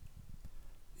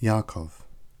Yaakov.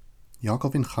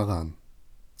 Yaakov in Haran.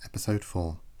 Episode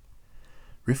 4.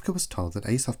 Rivka was told that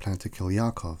Esav planned to kill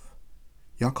Yaakov.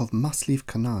 Yaakov must leave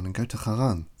Canaan and go to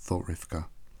Haran, thought Rivka,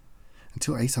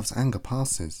 until Esav's anger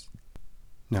passes.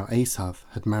 Now Esav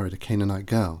had married a Canaanite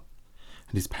girl,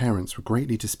 and his parents were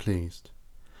greatly displeased.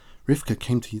 Rivka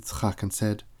came to Yitzchak and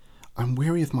said, "I'm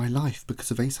weary of my life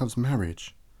because of Esav's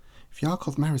marriage. If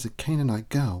Yaakov marries a Canaanite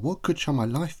girl, what good shall my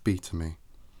life be to me?"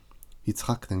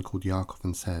 Yitzchak then called Yaakov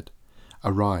and said,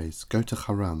 "Arise, go to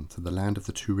Haran, to the land of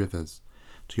the two rivers,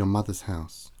 to your mother's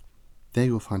house. There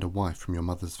you will find a wife from your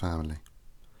mother's family.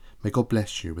 May God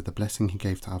bless you with the blessing he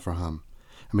gave to Avraham,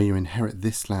 and may you inherit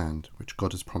this land which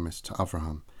God has promised to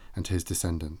Avraham and to his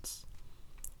descendants."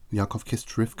 Yaakov kissed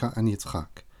Rivka and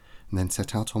Yitzchak, and then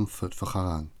set out on foot for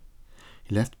Haran.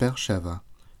 He left Beersheba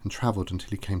and travelled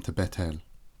until he came to Bethel.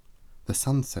 The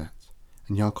sun set,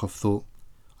 and Yaakov thought,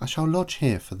 "I shall lodge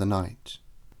here for the night."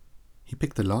 He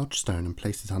picked a large stone and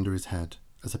placed it under his head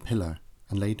as a pillow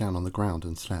and lay down on the ground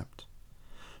and slept.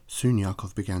 Soon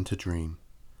Yaakov began to dream.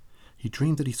 He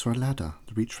dreamed that he saw a ladder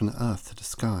that reached from the earth to the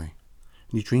sky,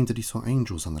 and he dreamed that he saw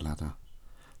angels on the ladder.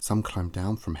 Some climbed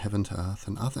down from heaven to earth,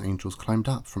 and other angels climbed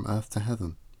up from earth to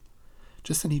heaven.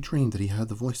 Just then he dreamed that he heard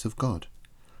the voice of God,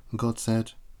 and God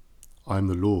said, "I am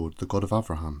the Lord, the God of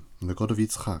Avraham, and the God of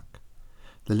Yitzchak.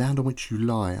 The land on which you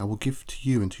lie I will give to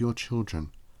you and to your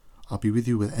children. I'll be with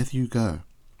you wherever you go,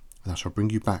 and I shall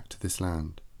bring you back to this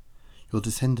land. Your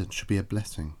descendants shall be a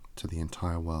blessing to the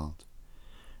entire world."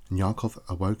 And Yaakov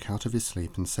awoke out of his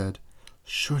sleep and said,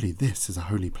 "Surely this is a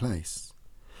holy place.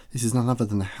 This is none other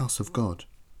than the house of God,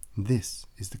 and this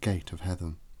is the gate of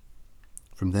heaven."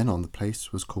 From then on the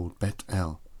place was called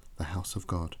Bet-El, the house of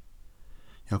God.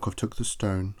 Yaakov took the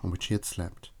stone on which he had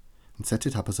slept and set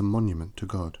it up as a monument to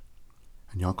God.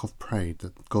 And Yaakov prayed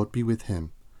that God be with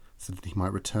him, so that he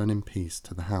might return in peace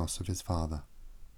to the house of his father.